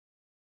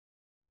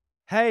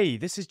Hey,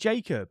 this is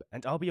Jacob,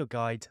 and I'll be your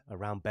guide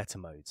around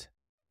Bettermode.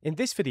 In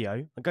this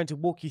video, I'm going to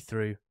walk you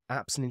through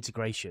apps and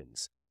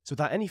integrations. So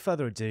without any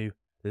further ado,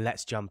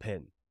 let's jump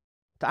in.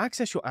 To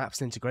access your apps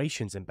and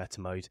integrations in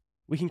Bettermode,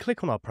 we can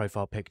click on our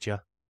profile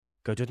picture,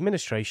 go to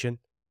Administration,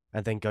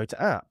 and then go to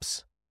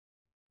Apps.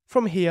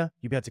 From here,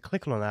 you'll be able to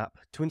click on an app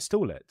to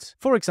install it.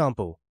 For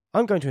example,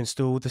 I'm going to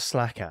install the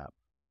Slack app.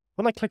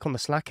 When I click on the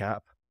Slack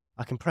app,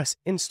 I can press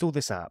Install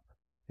this app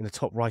in the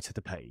top right of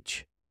the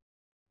page.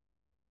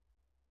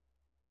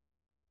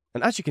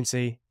 And as you can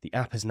see, the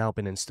app has now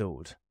been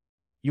installed.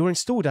 Your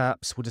installed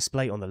apps will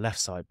display on the left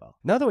sidebar.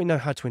 Now that we know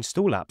how to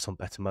install apps on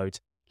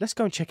Bettermode, let's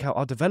go and check out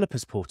our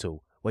developers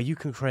portal where you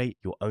can create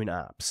your own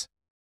apps.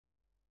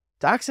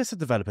 To access the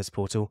developers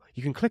portal,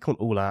 you can click on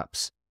all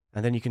apps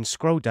and then you can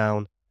scroll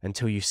down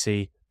until you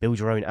see build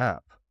your own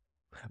app.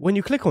 When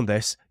you click on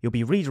this, you'll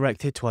be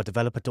redirected to our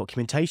developer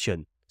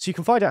documentation so you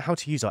can find out how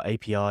to use our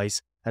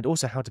APIs and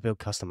also how to build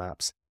custom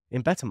apps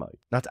in Bettermode.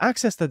 Now to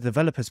access the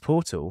developers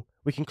portal,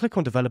 we can click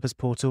on developers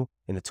portal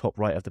in the top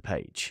right of the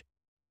page.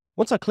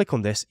 Once I click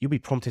on this, you'll be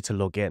prompted to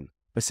log in,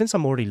 but since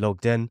I'm already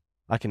logged in,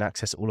 I can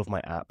access all of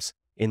my apps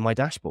in my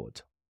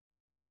dashboard.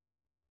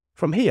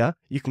 From here,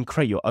 you can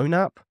create your own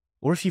app,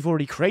 or if you've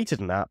already created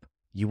an app,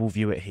 you will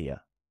view it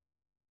here.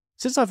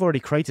 Since I've already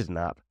created an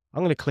app,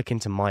 I'm going to click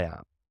into my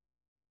app.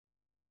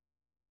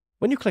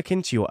 When you click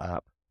into your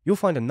app, you'll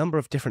find a number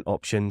of different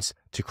options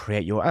to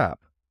create your app.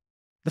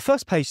 The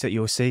first page that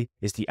you'll see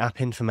is the app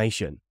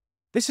information.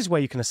 This is where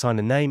you can assign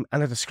a name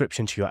and a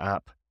description to your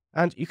app,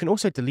 and you can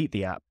also delete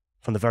the app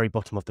from the very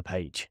bottom of the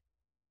page.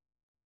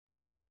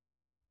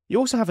 You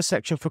also have a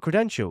section for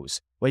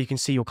credentials, where you can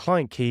see your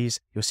client keys,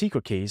 your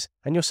secret keys,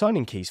 and your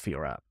sign-in keys for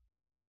your app.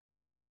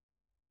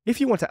 If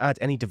you want to add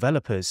any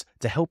developers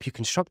to help you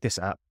construct this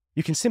app,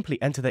 you can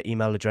simply enter their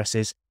email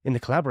addresses in the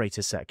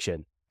collaborators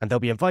section, and they'll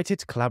be invited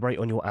to collaborate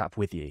on your app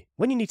with you.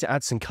 When you need to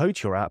add some code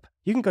to your app,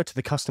 you can go to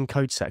the custom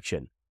code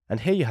section, and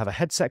here you have a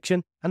head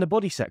section and a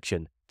body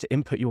section to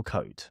input your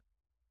code.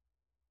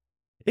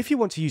 If you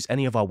want to use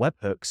any of our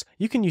webhooks,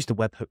 you can use the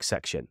webhook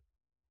section.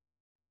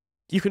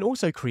 You can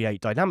also create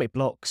dynamic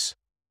blocks,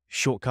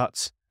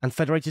 shortcuts, and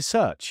federated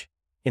search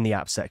in the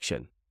app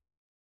section.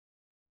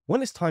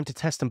 When it's time to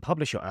test and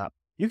publish your app,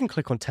 you can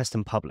click on Test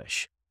and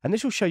Publish, and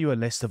this will show you a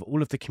list of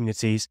all of the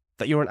communities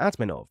that you're an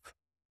admin of.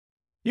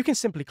 You can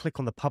simply click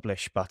on the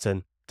Publish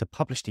button to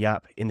publish the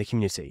app in the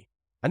community.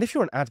 And if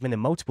you're an admin in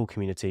multiple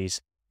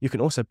communities, you can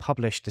also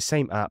publish the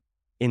same app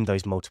in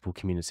those multiple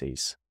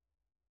communities.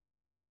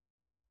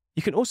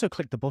 You can also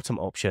click the bottom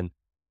option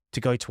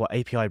to go to our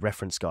API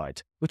reference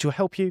guide, which will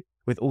help you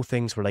with all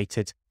things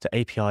related to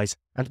APIs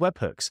and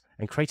webhooks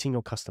and creating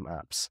your custom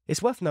apps.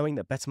 It's worth knowing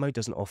that Bettermode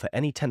doesn't offer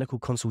any technical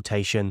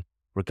consultation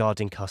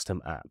regarding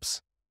custom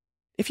apps.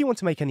 If you want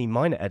to make any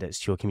minor edits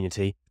to your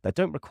community that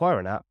don't require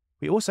an app,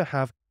 we also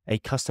have a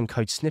custom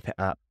code snippet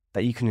app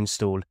that you can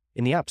install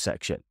in the app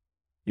section.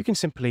 You can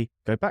simply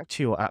go back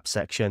to your app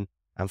section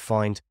and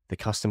find the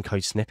custom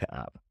code snippet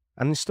app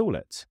and install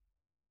it.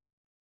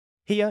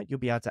 Here, you'll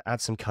be able to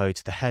add some code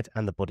to the head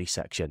and the body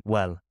section.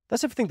 Well,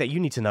 that's everything that you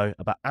need to know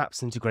about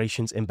apps and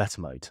integrations in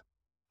Bettermode.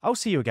 I'll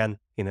see you again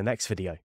in the next video.